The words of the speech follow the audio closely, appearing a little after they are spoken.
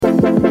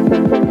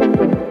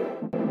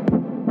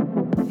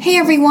Hey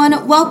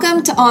everyone,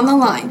 welcome to On the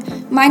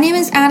Line. My name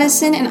is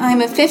Addison and I'm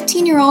a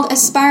 15-year-old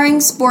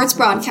aspiring sports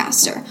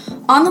broadcaster.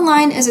 On the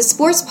Line is a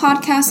sports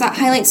podcast that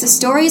highlights the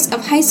stories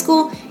of high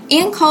school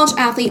and college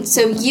athletes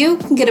so you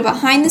can get a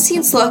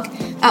behind-the-scenes look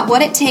at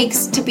what it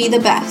takes to be the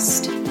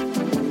best.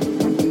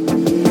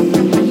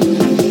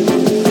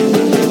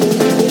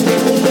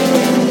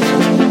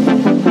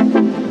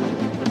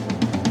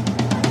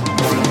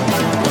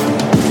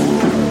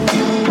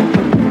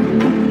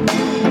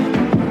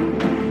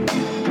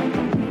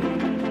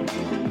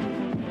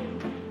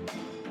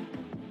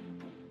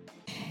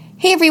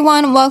 Hey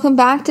everyone, welcome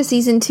back to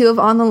Season 2 of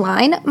On the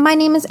Line. My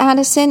name is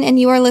Addison and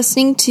you are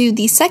listening to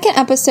the second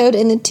episode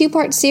in the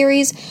two-part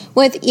series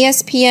with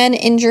ESPN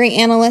injury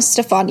analyst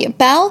Stephania.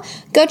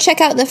 Go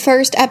check out the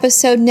first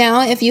episode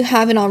now if you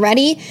haven't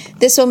already.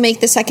 This will make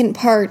the second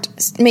part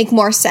make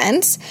more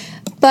sense.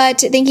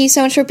 But thank you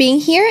so much for being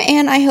here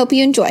and I hope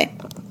you enjoy.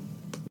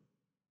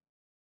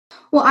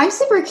 Well, I'm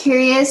super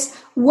curious,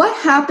 what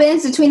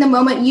happens between the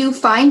moment you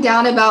find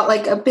out about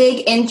like a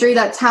big injury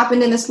that's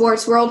happened in the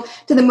sports world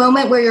to the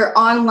moment where you're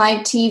on live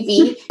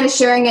TV and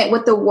sharing it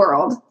with the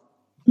world?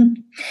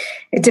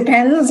 It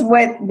depends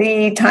what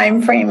the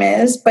time frame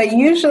is, but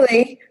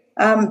usually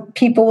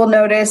people will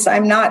notice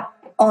I'm not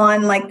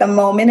on like the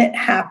moment it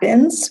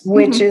happens,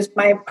 which is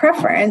my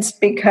preference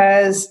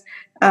because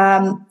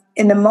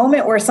in the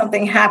moment where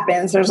something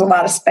happens, there's a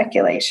lot of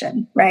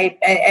speculation, right?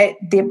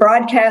 The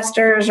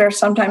broadcasters are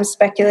sometimes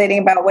speculating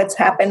about what's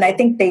happened. I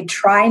think they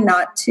try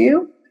not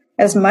to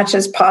as much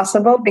as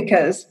possible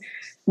because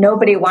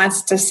nobody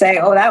wants to say,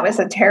 oh, that was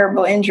a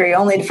terrible injury,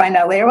 only to find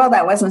out later, well,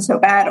 that wasn't so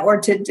bad, or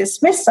to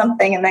dismiss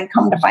something and then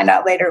come to find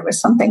out later it was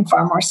something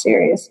far more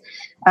serious.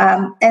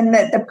 And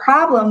the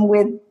problem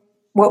with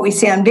what we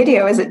see on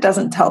video is it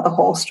doesn't tell the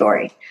whole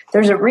story.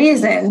 There's a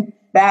reason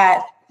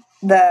that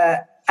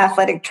the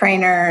athletic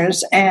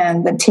trainers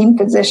and the team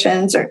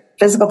physicians or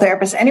physical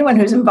therapists, anyone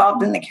who's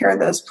involved in the care of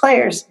those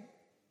players,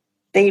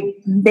 they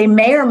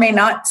may or may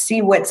not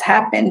see what's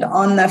happened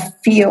on the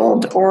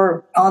field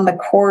or on the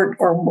court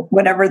or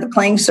whatever the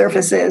playing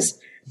surface is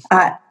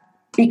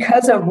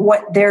because of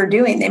what they're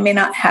doing. They may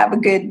not have a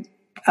good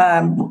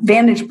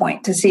vantage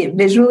point to see it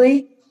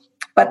visually,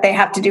 but they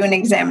have to do an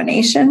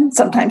examination.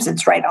 Sometimes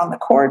it's right on the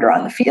court or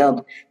on the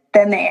field.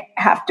 Then they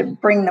have to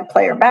bring the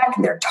player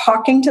back. They're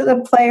talking to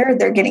the player.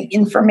 They're getting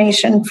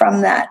information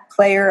from that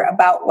player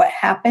about what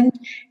happened.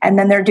 And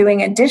then they're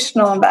doing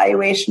additional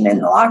evaluation in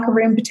the locker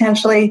room,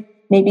 potentially,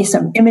 maybe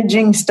some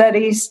imaging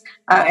studies.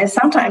 And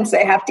sometimes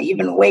they have to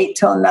even wait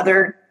till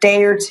another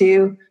day or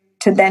two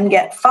to then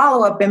get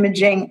follow-up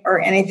imaging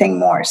or anything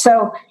more.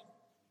 So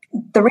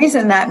the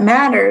reason that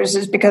matters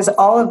is because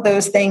all of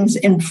those things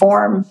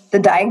inform the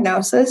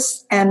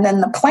diagnosis and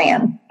then the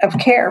plan of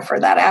care for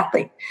that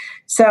athlete.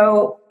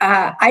 So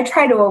I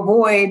try to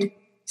avoid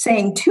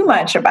saying too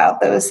much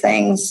about those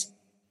things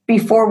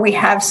before we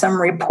have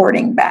some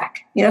reporting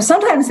back. You know,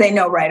 sometimes they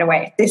know right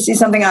away. They see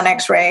something on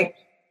X-ray,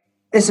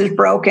 this is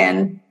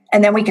broken,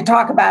 and then we can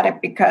talk about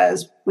it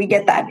because we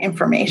get that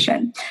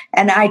information.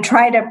 And I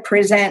try to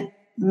present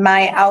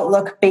my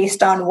outlook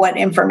based on what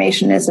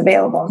information is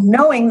available,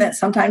 knowing that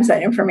sometimes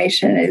that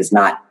information is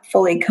not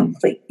fully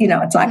complete. You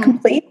know, it's not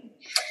complete.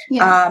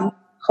 Yeah.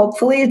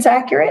 Hopefully it's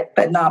accurate,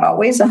 but not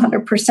always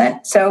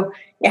 100%. So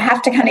you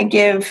have to kind of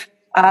give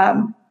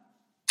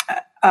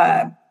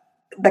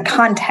the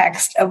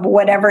context of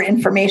whatever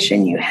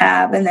information you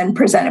have and then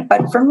present it.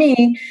 But for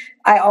me,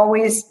 I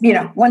always,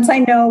 once I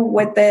know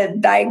what the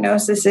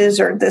diagnosis is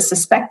or the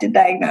suspected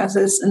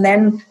diagnosis, and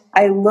then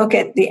I look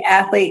at the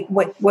athlete,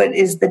 what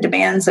is the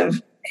demands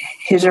of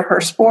his or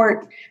her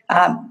sport.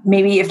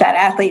 Maybe if that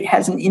athlete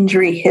has an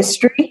injury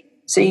history,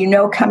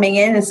 so coming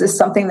in, is this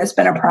something that's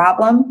been a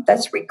problem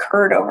that's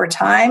recurred over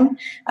time?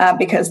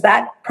 Because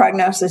that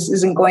prognosis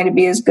isn't going to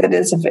be as good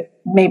as if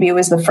maybe it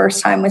was the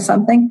first time with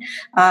something.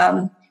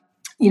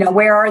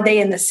 Where are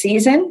they in the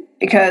season?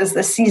 Because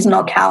the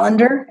seasonal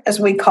calendar, as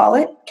we call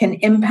it, can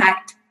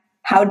impact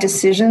how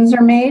decisions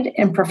are made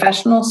in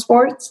professional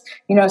sports.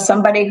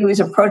 Somebody who's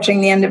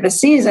approaching the end of a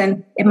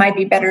season, it might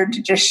be better to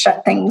just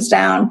shut things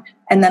down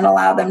and then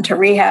allow them to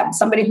rehab.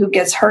 Somebody who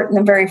gets hurt in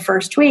the very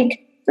first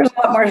week, there's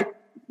a lot more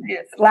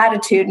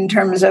latitude in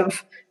terms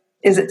of,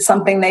 is it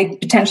something they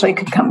potentially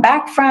could come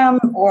back from,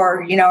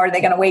 or are they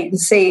going to wait and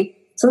see?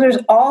 So there's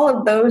all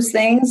of those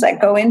things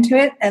that go into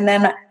it, and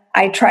then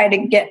I try to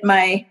get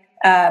my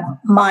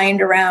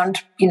mind around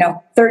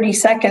 30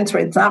 seconds,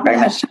 where it's not very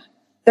much,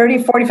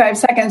 30 45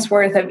 seconds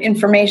worth of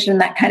information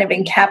that kind of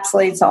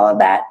encapsulates all of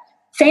that.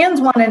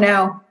 Fans want to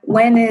know,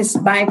 when is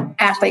my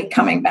athlete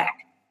coming back?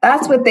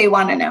 That's what they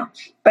want to know.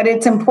 But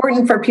it's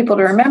important for people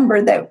to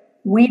remember that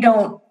we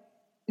don't,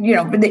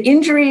 the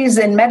injuries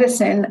in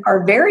medicine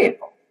are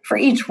variable for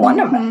each one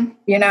of them.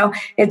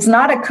 It's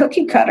not a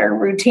cookie cutter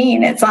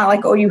routine. It's not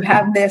like, oh, you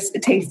have this,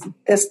 it takes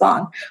this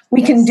long.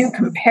 We can do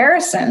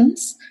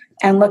comparisons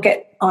and look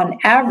at, on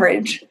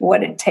average,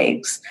 what it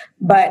takes.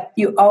 But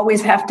you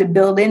always have to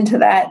build into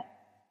that.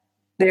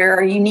 There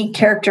are unique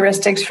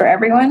characteristics for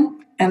everyone.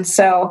 And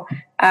so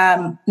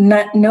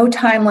no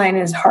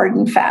timeline is hard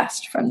and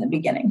fast from the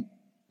beginning.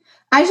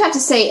 I just have to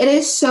say, it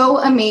is so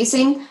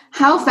amazing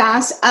how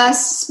fast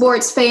us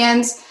sports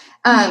fans,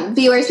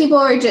 viewers,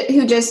 people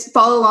who just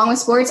follow along with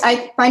sports,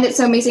 I find it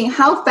so amazing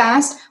how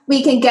fast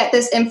we can get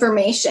this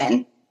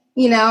information,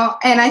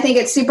 and I think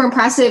it's super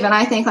impressive. And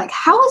I think, like,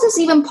 how is this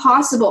even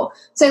possible?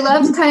 So I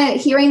love kind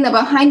of hearing the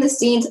behind the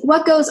scenes,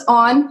 what goes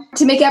on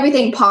to make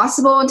everything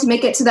possible and to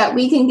make it so that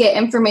we can get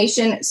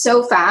information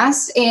so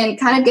fast and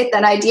kind of get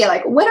that idea,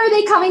 like, when are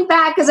they coming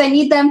back? Because I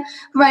need them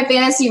for my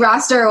fantasy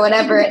roster or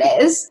whatever it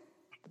is.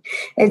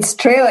 It's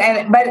true.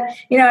 But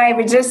I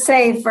would just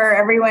say for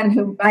everyone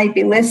who might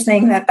be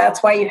listening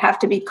that's why you have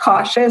to be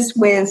cautious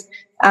with,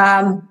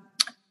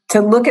 to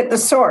look at the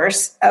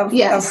source of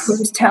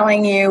who's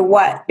telling you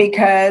what,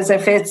 because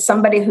if it's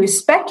somebody who's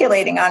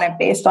speculating on it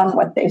based on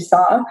what they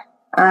saw,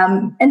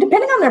 and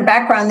depending on their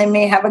background, they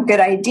may have a good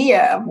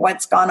idea of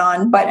what's gone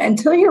on. But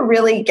until you're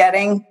really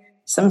getting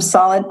some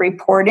solid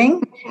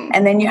reporting,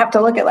 and then you have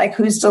to look at, like,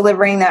 who's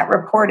delivering that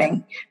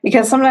reporting,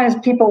 because sometimes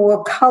people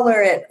will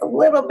color it a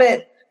little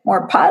bit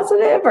more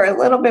positive or a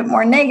little bit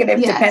more negative,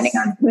 depending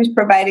on who's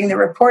providing the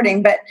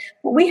reporting. But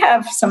we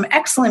have some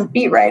excellent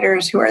beat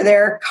writers who are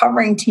there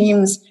covering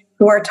teams,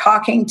 who are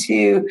talking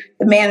to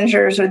the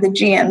managers or the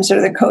GMs or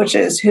the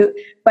coaches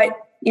but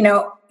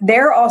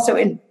they're also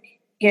in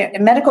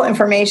medical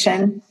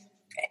information.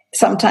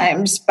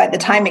 Sometimes by the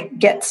time it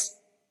gets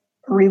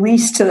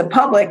released to the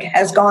public,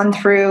 has gone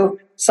through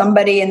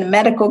somebody in the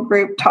medical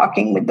group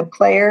talking with the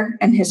player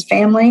and his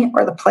family,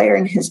 or the player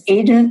and his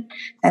agent,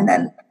 and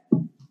then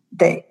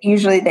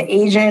usually the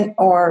agent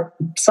or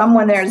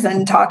someone there's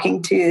then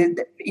talking to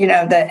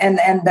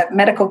the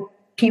medical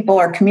people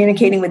are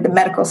communicating with the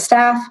medical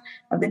staff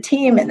of the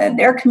team, and then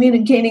they're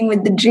communicating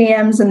with the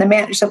GMs and the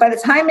manager. So by the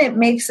time it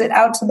makes it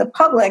out to the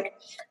public,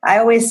 I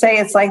always say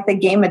it's like the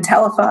game of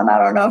telephone. I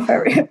don't know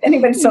if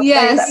anybody still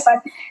plays that,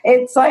 but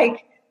it's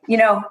like,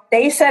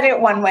 they said it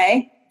one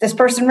way. This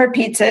person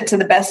repeats it to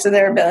the best of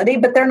their ability,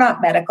 but they're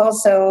not medical.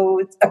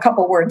 So a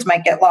couple words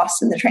might get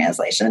lost in the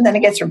translation, and then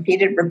it gets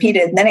repeated,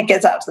 and then it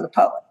gets out to the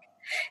public.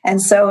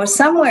 And so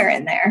somewhere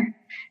in there,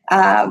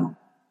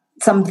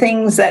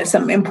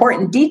 some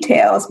important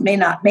details may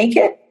not make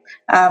it.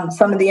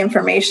 Some of the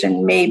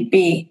information may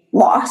be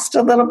lost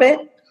a little bit.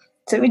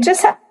 So we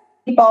just have to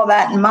keep all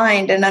that in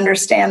mind and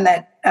understand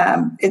that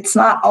it's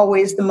not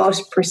always the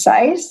most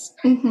precise.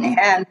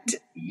 And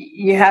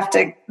you have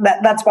to,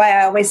 that's why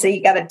I always say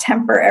you got to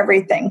temper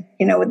everything,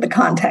 with the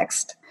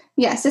context.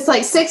 Yes, it's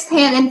like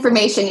sixth-hand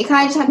information. You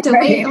kind of just have to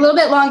wait a little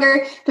bit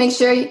longer to make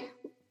sure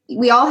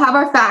we all have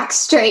our facts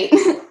straight.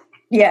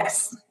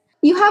 Yes.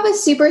 You have a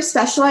super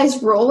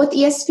specialized role with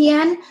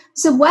ESPN.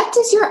 So what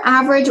does your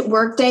average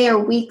workday or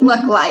week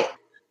look like?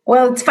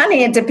 Well, it's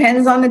funny. It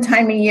depends on the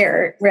time of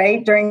year,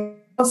 right? During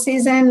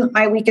season,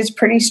 my week is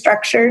pretty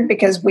structured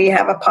because we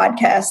have a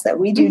podcast that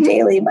we do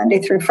daily, Monday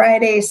through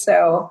Friday.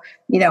 So,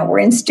 we're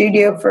in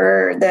studio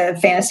for the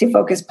Fantasy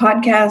Focus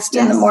podcast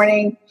in the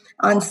morning.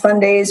 On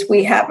Sundays,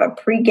 we have a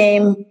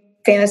pregame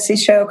fantasy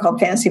show called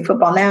Fantasy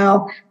Football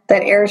Now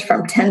that airs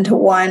from 10 to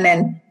 1.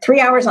 And 3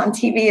 hours on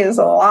TV is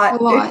a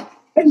lot.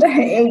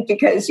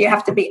 Because you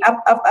have to be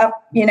up,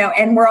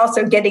 and we're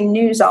also getting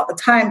news all the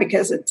time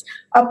because it's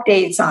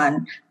updates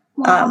on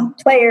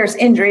players.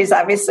 Injuries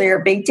obviously are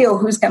a big deal.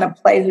 Who's going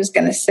to play? Who's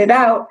going to sit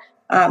out?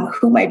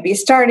 Who might be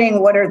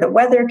starting? What are the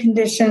weather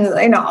conditions?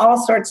 All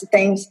sorts of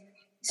things.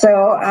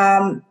 So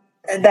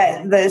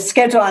the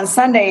schedule on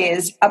Sunday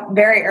is up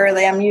very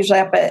early. I'm usually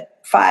up at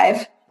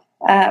 5,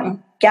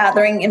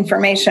 gathering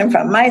information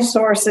from my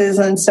sources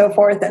and so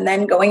forth, and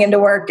then going into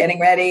work,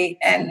 getting ready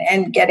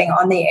and getting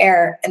on the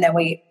air. And then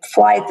we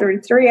fly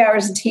through 3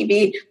 hours of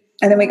TV,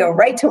 and then we go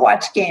right to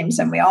watch games.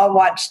 And we all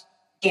watch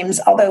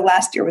games, although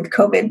last year with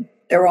COVID,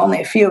 there were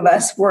only a few of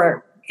us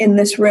were in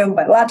this room,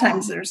 but a lot of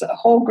times there's a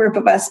whole group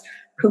of us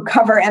who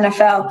cover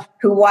NFL,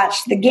 who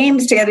watch the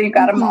games together. You've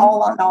got them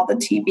all on all the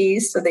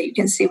TVs so that you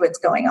can see what's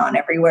going on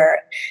everywhere.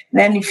 And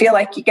then you feel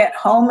like you get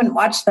home and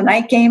watch the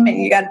night game, and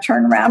you got to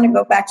turn around and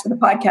go back to the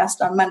podcast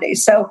on Monday.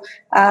 So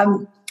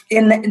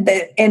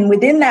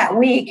within that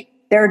week,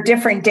 there are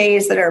different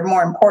days that are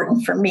more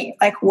important for me.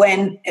 Like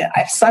when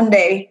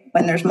Sunday,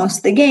 when there's most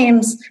of the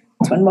games,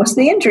 it's when most of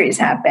the injuries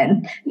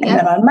happen. And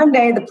then on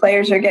Monday, the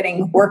players are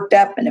getting worked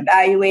up and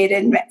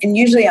evaluated. And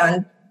usually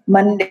on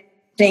Monday,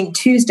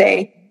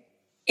 Tuesday,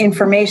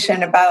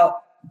 information about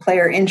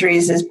player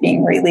injuries is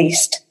being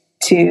released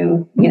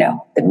to,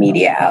 the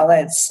media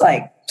outlets,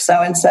 like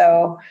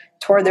so-and-so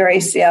tore their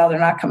ACL, they're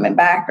not coming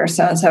back, or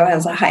so-and-so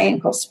has a high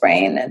ankle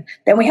sprain. And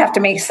then we have to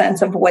make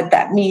sense of what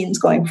that means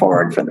going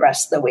forward for the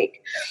rest of the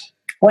week.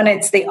 When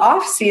it's the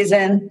off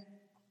season,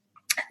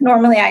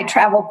 normally I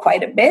travel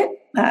quite a bit.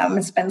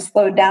 It's been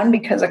slowed down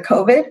because of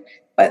COVID,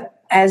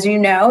 but as you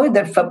know,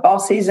 the football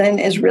season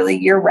is really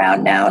year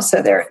round now.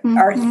 So there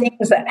are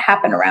things that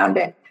happen around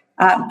it.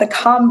 The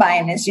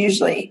combine is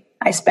usually,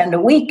 I spend a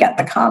week at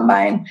the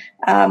combine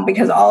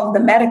because all of the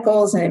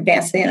medicals in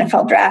advance of the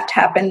NFL draft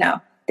happen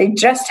now. They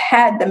just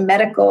had the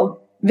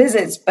medical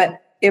visits, but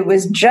it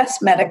was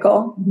just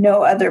medical,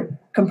 no other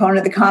component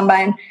of the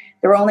combine.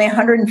 There were only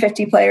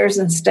 150 players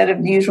instead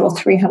of the usual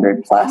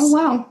 300 plus. Oh,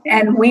 wow.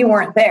 And we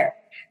weren't there.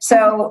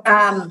 So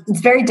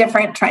it's very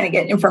different trying to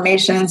get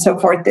information and so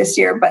forth this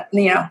year. But,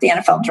 the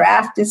NFL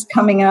draft is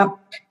coming up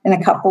in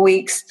a couple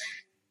weeks.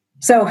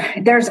 So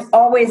there's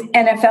always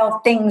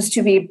NFL things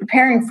to be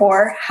preparing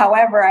for.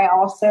 However, I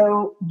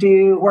also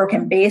do work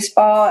in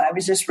baseball. I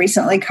was just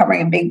recently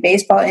covering a big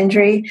baseball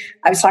injury.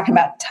 I was talking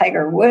about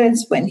Tiger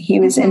Woods when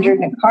he was injured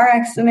in a car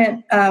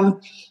accident, a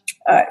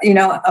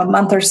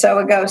month or so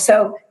ago.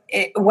 So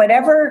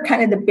whatever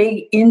kind of the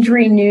big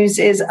injury news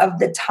is of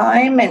the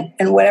time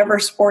and whatever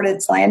sport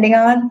it's landing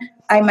on,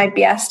 I might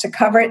be asked to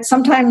cover it.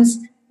 Sometimes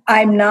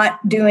I'm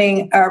not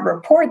doing a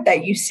report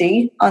that you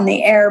see on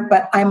the air,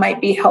 but I might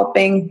be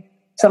helping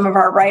some of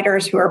our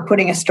writers who are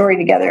putting a story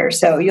together.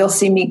 So you'll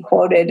see me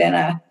quoted in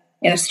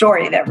a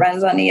story that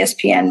runs on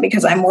ESPN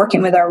because I'm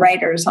working with our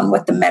writers on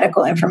what the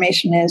medical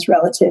information is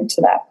relative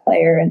to that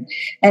player.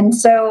 And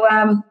so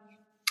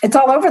it's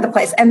all over the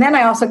place. And then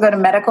I also go to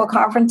medical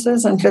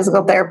conferences and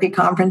physical therapy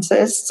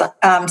conferences.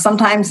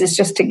 Sometimes it's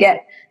just to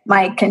get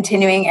my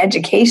continuing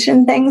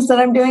education things that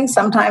I'm doing.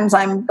 Sometimes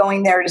I'm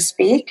going there to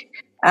speak.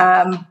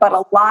 But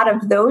a lot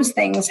of those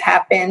things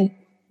happen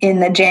in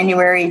the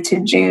January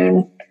to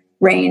June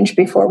range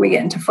before we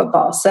get into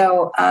football.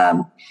 So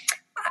I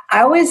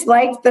always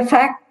liked the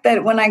fact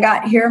that when I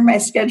got here, my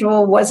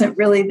schedule wasn't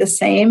really the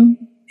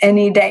same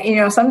any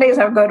day. Some days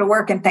I would go to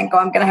work and think,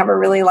 I'm going to have a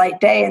really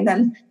light day. And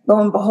then lo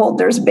and behold,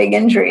 there's a big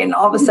injury. And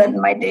all of a sudden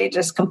my day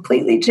just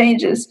completely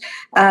changes.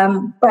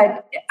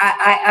 But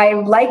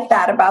I like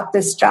that about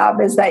this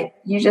job is that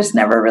you just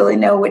never really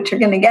know what you're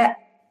going to get.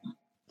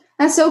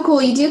 That's so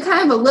cool. You do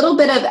kind of a little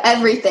bit of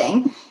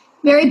everything.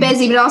 Very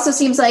busy, but it also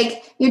seems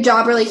like your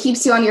job really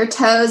keeps you on your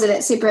toes and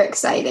it's super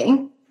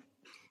exciting.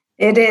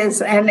 It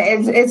is. And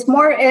it's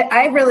more,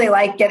 I really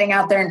like getting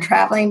out there and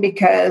traveling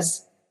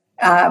because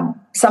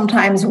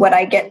sometimes what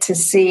I get to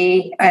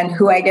see and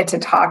who I get to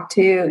talk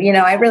to,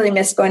 I really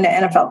missed going to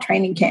NFL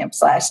training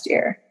camps last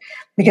year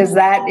because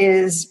that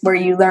is where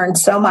you learn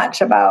so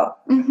much about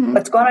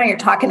what's going on. You're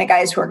talking to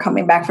guys who are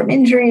coming back from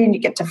injury and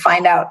you get to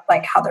find out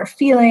like how they're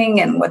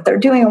feeling and what they're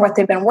doing and what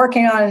they've been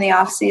working on in the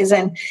off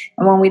season.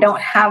 And when we don't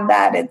have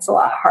that, it's a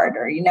lot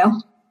harder,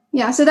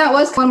 Yeah. So that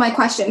was one of my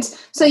questions.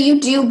 So you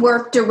do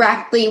work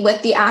directly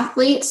with the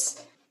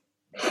athletes?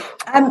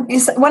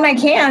 When I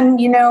can,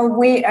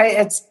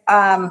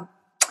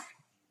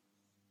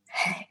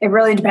 it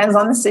really depends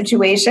on the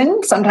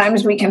situation.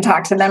 Sometimes we can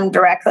talk to them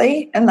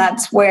directly. And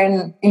that's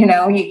when,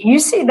 you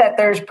see that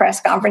there's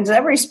press conferences.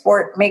 Every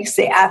sport makes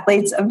the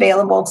athletes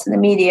available to the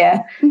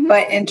media.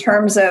 But in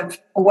terms of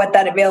what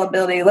that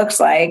availability looks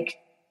like,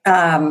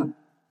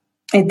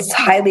 it's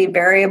highly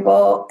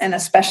variable. And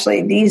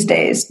especially these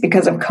days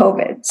because of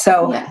COVID.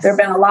 So there have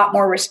been a lot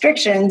more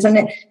restrictions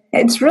and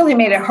it's really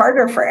made it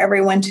harder for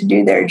everyone to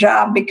do their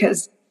job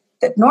because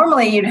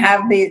normally you'd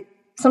have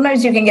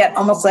sometimes you can get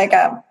almost like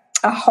a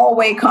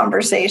hallway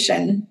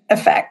conversation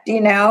effect,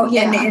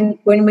 and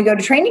when we go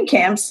to training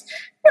camps,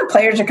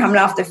 players are coming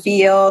off the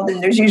field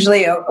and there's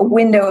usually a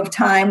window of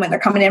time when they're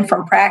coming in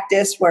from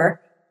practice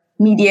where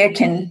media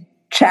can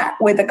chat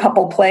with a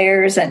couple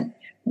players. And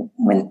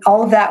when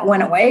all of that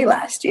went away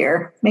last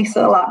year, it makes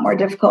it a lot more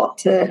difficult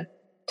to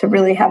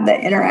really have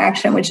that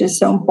interaction, which is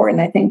so important,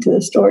 I think, to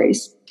the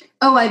stories.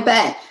 Oh, I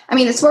bet. I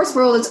mean, the sports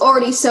world is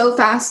already so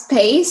fast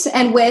paced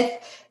and with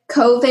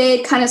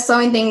COVID kind of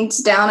slowing things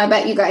down, I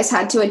bet you guys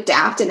had to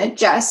adapt and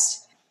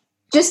adjust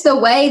just the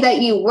way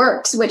that you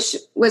worked, which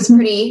was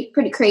pretty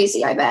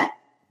crazy, I bet.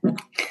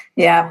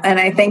 Yeah. And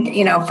I think,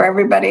 for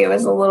everybody, it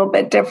was a little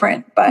bit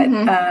different, but,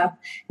 a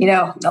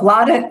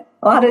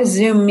lot of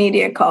Zoom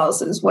media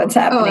calls is what's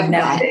happening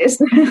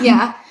nowadays.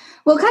 Yeah.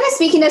 Well, kind of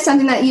speaking of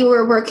something that you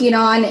were working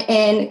on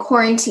in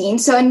quarantine.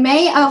 So in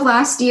May of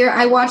last year,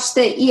 I watched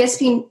the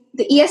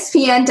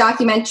ESPN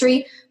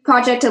documentary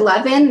Project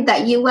 11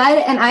 that you led.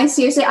 And I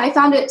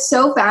found it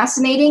so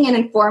fascinating and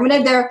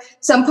informative. There are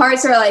some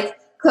parts where I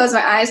closed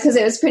my eyes because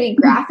it was pretty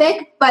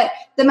graphic, but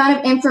the amount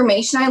of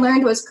information I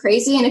learned was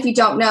crazy. And if you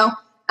don't know,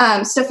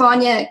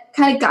 Stephania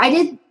kind of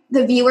guided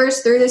the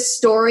viewers through this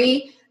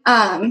story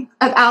of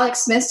Alex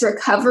Smith's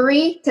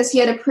recovery because he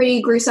had a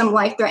pretty gruesome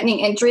life-threatening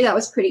injury that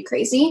was pretty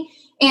crazy.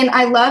 And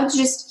I loved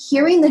just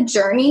hearing the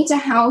journey to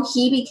how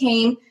he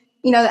became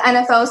the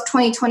NFL's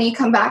 2020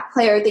 Comeback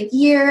Player of the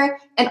Year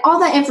and all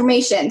that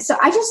information. So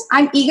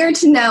I'm eager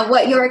to know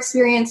what your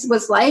experience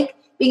was like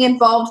being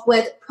involved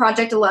with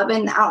Project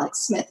 11, the Alex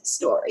Smith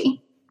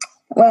story.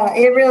 Well,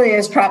 it really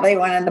is probably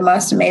one of the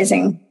most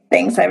amazing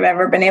things I've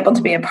ever been able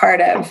to be a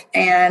part of.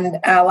 And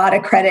a lot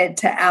of credit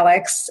to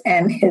Alex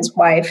and his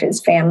wife,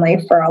 his family,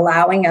 for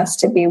allowing us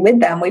to be with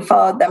them. We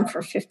followed them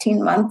for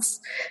 15 months.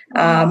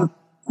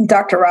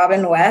 Dr.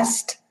 Robin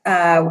West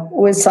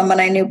was someone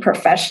I knew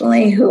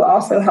professionally who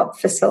also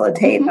helped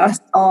facilitate us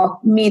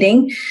all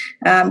meeting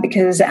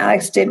because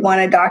Alex did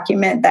want to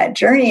document that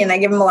journey. And I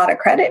give him a lot of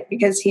credit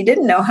because he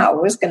didn't know how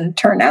it was going to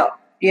turn out.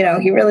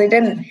 He really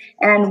didn't.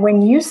 And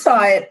when you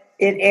saw it,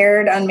 it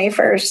aired on May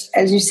 1st,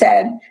 as you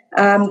said.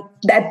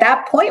 At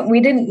that point,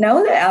 we didn't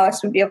know that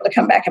Alex would be able to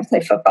come back and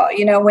play football.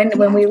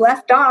 When we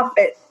left off,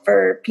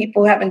 for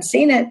people who haven't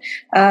seen it,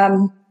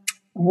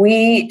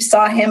 we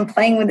saw him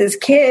playing with his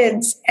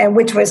kids, and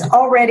that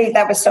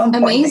was so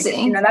important.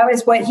 Amazing. That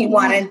was what he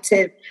wanted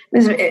to,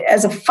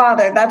 as a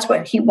father, that's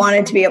what he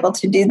wanted to be able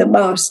to do the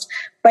most.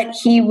 But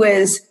he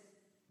was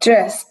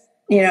just,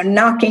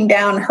 knocking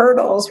down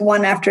hurdles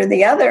one after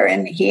the other.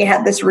 And he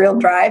had this real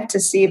drive to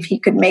see if he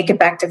could make it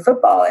back to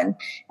football. And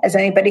as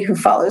anybody who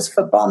follows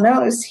football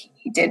knows,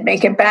 he did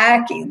make it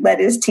back. He led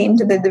his team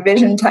to the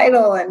division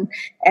title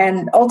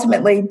and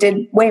ultimately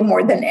did way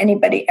more than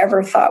anybody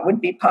ever thought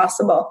would be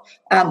possible.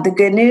 The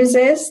good news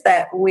is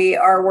that we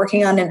are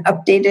working on an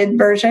updated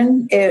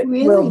version. It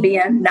will be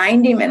a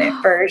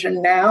 90-minute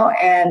version now.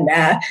 And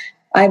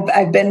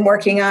I've been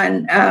working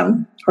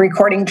on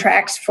recording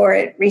tracks for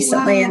it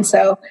recently. Wow. And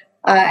so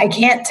I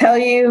can't tell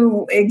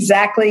you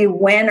exactly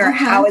when or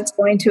how it's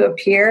going to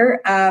appear,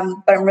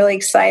 but I'm really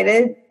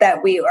excited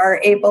that we are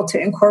able to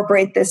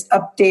incorporate this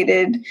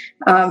updated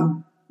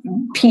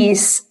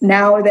piece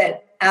now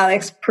that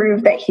Alex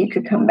proved that he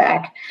could come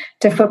back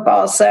to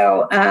football.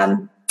 So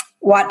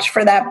watch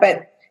for that.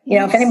 But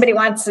if anybody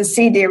wants to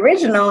see the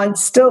original,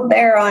 it's still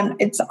there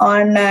it's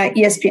on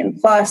ESPN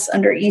Plus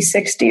under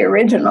E60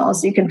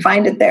 Originals. You can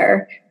find it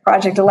there,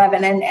 Project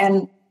 11.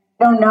 And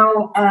don't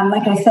know,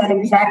 like I said,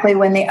 exactly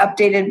when the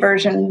updated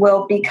version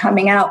will be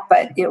coming out,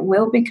 but it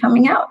will be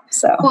coming out.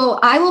 So, well,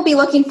 I will be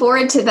looking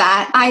forward to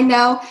that. I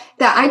know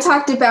that I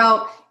talked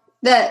about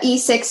the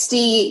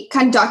E60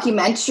 kind of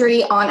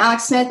documentary on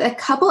Alex Smith a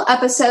couple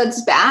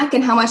episodes back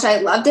and how much I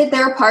loved it.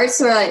 There were parts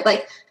where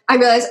like I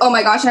realized, oh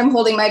my gosh, I'm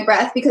holding my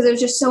breath because it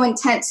was just so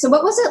intense. So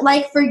what was it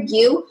like for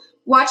you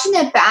watching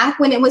it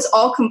back when it was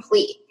all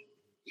complete?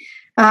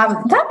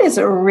 That is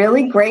a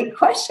really great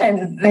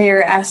question that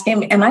you're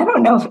asking. And I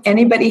don't know if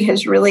anybody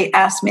has really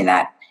asked me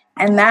that.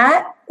 And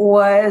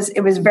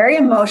it was very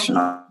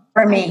emotional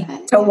for me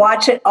to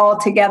watch it all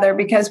together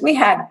because we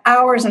had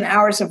hours and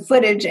hours of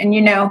footage and,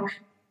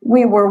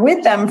 we were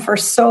with them for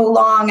so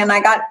long. And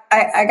I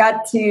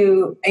got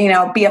to,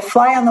 be a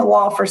fly on the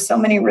wall for so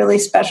many really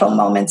special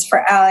moments for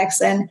Alex.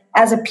 And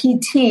as a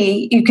PT,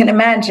 you can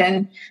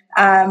imagine,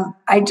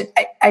 I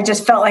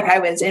just felt like I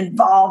was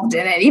involved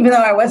in it. Even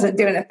though I wasn't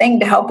doing a thing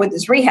to help with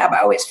his rehab,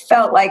 I always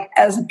felt like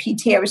as a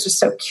PT, I was just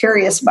so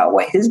curious about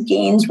what his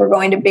gains were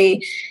going to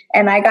be.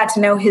 And I got to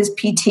know his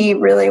PT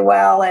really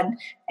well.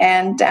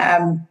 And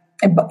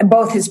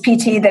both his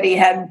PT that he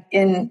had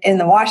in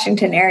the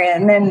Washington area,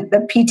 and then the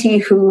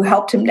PT who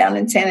helped him down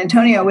in San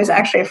Antonio was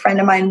actually a friend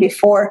of mine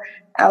before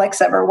Alex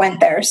ever went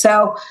there.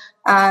 So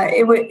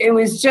it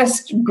was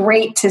just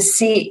great to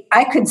see.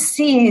 I could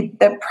see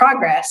the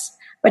progress,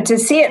 but to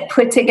see it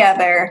put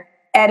together,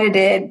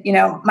 edited,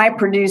 my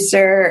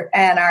producer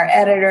and our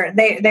editor,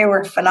 they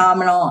were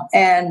phenomenal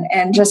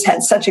and just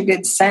had such a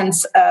good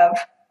sense of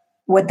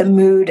what the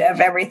mood of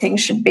everything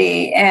should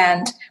be.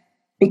 And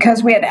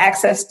because we had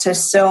access to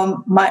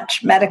so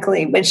much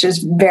medically, which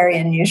is very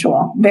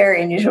unusual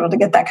to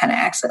get that kind of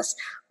access.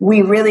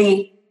 We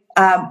really,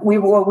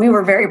 what we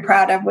were very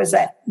proud of was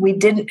that we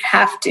didn't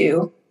have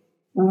to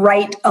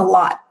write a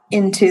lot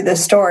into the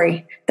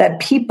story, that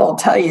people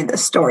tell you the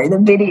story. The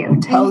video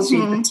tells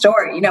you the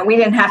story. We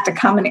didn't have to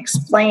come and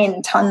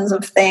explain tons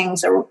of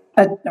things, or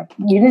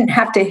you didn't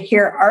have to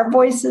hear our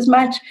voice as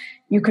much.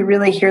 You could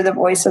really hear the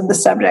voice of the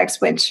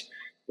subjects, which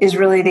is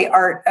really the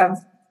art of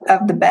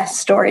the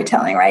best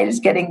storytelling, right? Is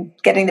getting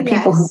the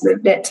people who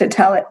lived it to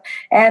tell it.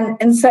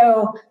 And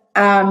so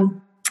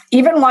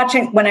even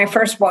when I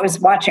first was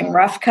watching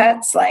rough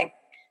cuts, like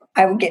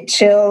I would get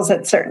chills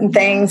at certain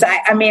things.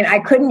 I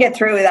couldn't get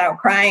through without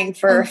crying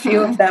for a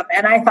few of them.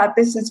 And I thought,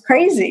 this is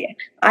crazy.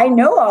 I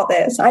know all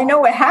this. I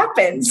know what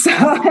happens.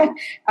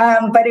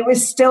 But it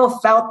was still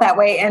felt that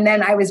way. And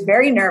then I was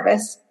very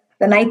nervous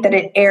the night that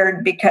it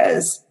aired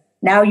because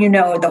now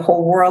the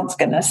whole world's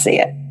going to see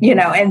it,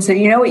 and so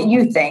what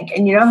you think,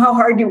 and how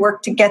hard you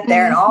work to get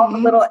there, and all the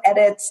little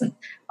edits and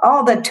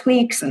all the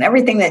tweaks and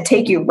everything that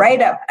take you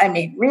right up,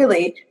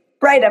 really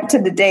right up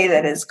to the day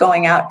that is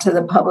going out to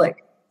the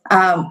public.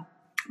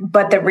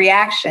 But the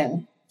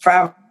reaction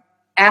from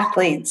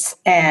athletes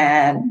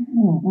and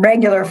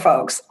regular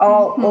folks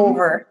all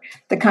over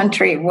the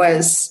country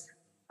was,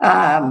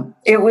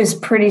 it was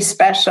pretty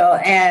special.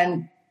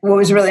 And what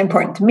was really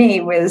important to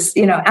me was,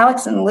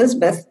 Alex and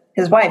Elizabeth,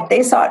 his wife,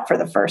 they saw it for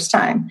the first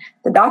time.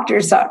 The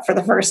doctors saw it for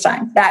the first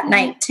time that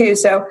night too.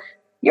 So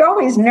you're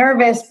always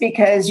nervous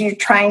because you're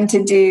trying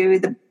to do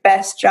the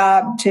best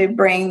job to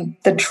bring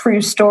the true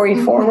story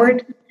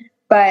forward,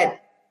 but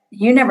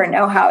you never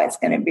know how it's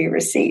going to be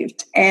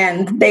received.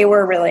 And they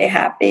were really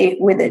happy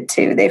with it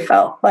too. They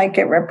felt like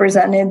it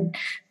represented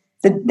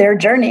their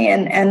journey,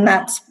 and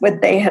that's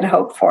what they had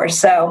hoped for.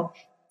 So,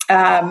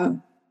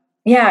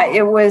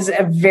 it was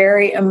a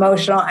very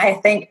emotional. I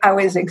think I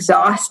was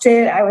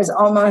exhausted. I was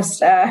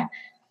almost,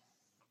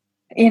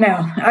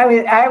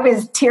 I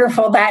was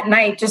tearful that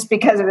night just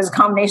because it was a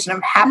combination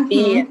of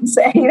happy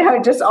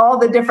and, just all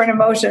the different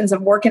emotions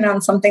of working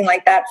on something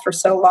like that for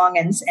so long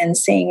and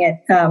seeing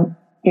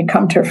it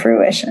come to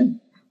fruition.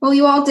 Well,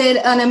 you all did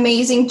an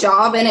amazing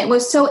job, and it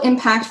was so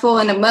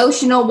impactful and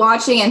emotional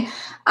watching. And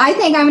I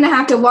think I'm going to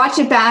have to watch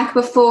it back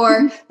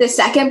before the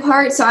second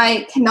part, so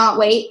I cannot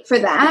wait for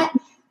that.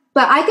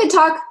 But I could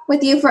talk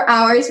with you for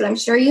hours, but I'm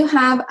sure you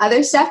have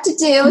other stuff to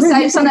do. So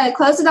I just want to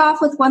close it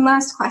off with one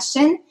last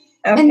question.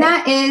 Okay. And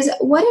that is,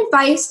 what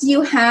advice do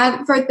you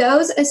have for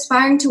those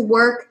aspiring to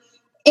work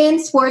in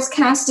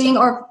sportscasting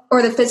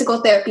or the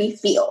physical therapy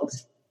field?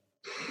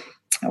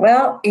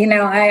 Well,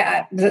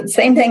 the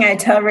same thing I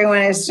tell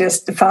everyone is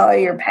just to follow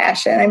your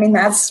passion. I mean,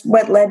 that's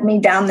what led me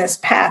down this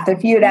path.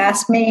 If you'd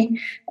asked me,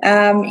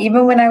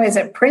 even when I was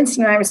at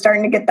Princeton, I was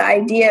starting to get the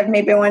idea of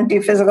maybe I want to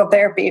do physical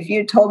therapy. If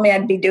you told me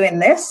I'd be doing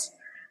this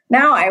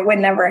now, I would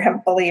never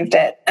have believed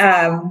it.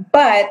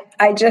 But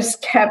I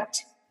just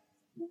kept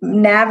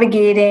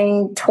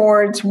navigating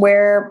towards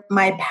where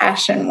my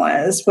passion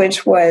was,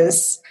 which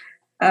was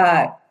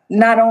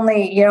not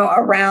only,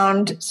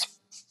 around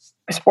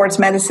sports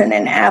medicine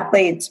and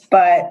athletes,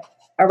 but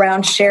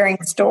around sharing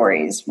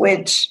stories,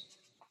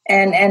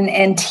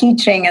 and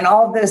teaching, and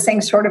all of those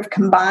things sort of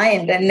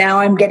combined. And now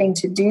I'm getting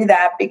to do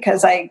that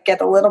because I get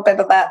a little bit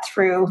of that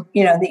through,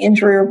 the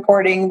injury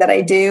reporting that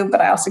I do,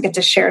 but I also get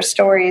to share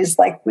stories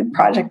like with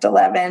Project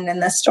 11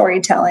 and the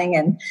storytelling.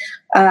 And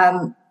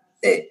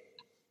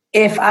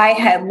if I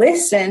had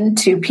listened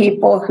to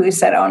people who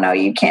said, oh, no,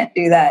 you can't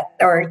do that,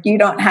 or you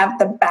don't have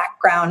the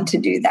background to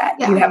do that.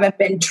 Yeah. You haven't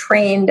been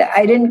trained.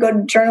 I didn't go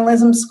to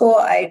journalism school.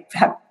 I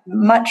have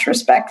much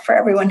respect for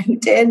everyone who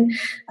did.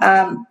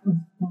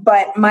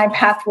 But my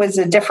path was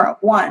a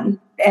different one.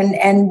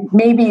 And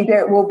maybe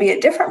there will be a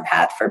different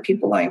path for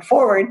people going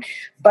forward.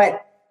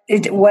 But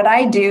what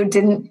I do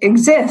didn't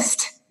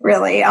exist.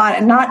 Really,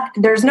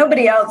 there's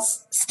nobody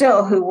else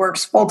still who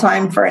works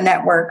full-time for a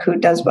network who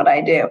does what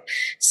I do.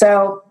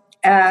 So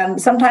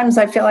sometimes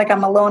I feel like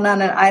I'm alone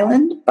on an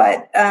island,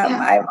 but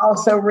I'm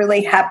also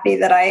really happy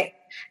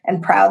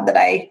and proud that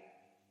I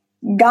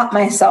got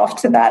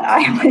myself to that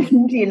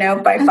island,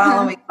 by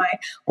following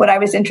what I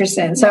was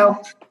interested in.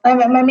 So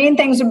my main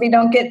things would be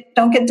don't get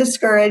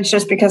discouraged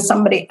just because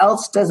somebody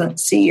else doesn't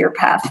see your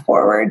path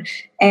forward,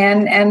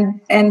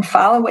 and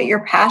follow what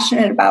you're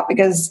passionate about,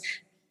 because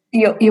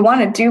you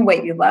want to do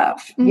what you love.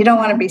 Mm-hmm. You don't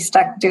want to be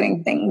stuck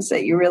doing things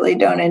that you really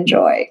don't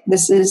enjoy.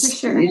 This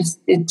is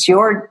it's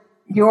your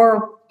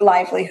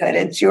livelihood.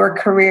 It's your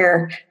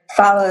career.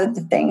 Follow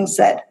the things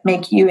that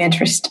make you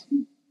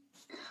interesting.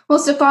 Well,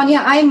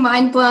 Stephania, I'm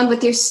mind blown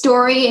with your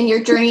story and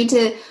your journey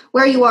to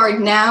where you are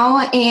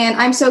now. And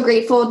I'm so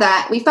grateful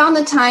that we found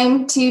the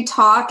time to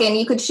talk and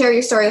you could share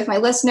your story with my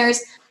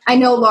listeners. I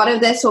know a lot of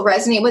this will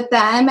resonate with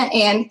them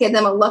and give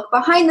them a look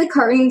behind the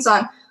curtains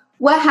on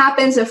what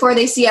happens before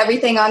they see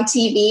everything on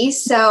TV.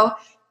 So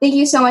thank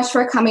you so much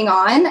for coming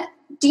on.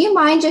 Do you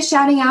mind just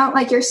shouting out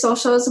like your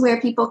socials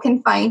where people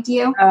can find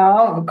you?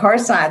 Oh, of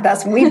course not.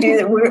 That's what we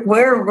do.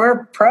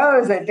 We're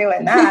pros at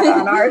doing that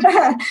on our.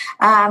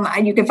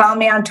 You can follow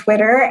me on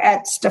Twitter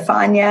at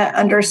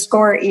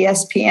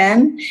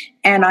Stephania_ESPN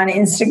and on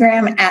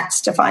Instagram at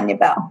Stephania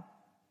Bell.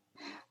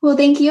 Well,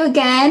 thank you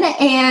again.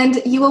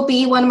 And you will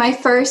be one of my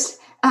first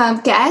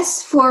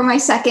guests for my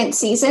second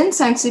season.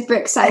 So I'm super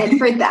excited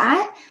for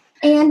that.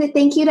 And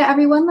thank you to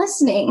everyone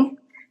listening.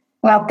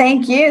 Well,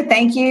 thank you.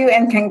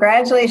 And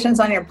congratulations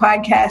on your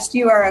podcast.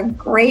 You are a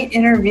great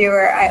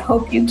interviewer. I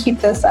hope you keep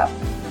this up.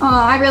 Oh,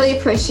 I really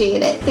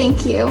appreciate it.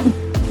 Thank you.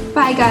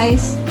 Bye,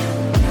 guys.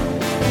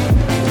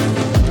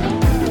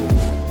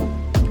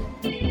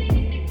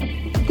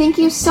 Thank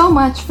you so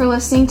much for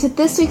listening to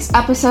this week's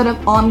episode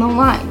of On the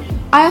Line.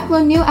 I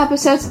upload new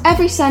episodes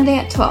every Sunday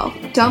at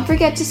 12. Don't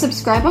forget to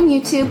subscribe on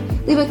YouTube,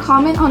 leave a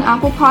comment on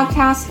Apple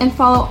Podcasts, and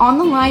follow On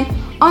the Line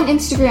on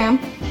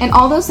Instagram, and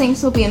all those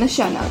links will be in the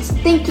show notes.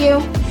 Thank you.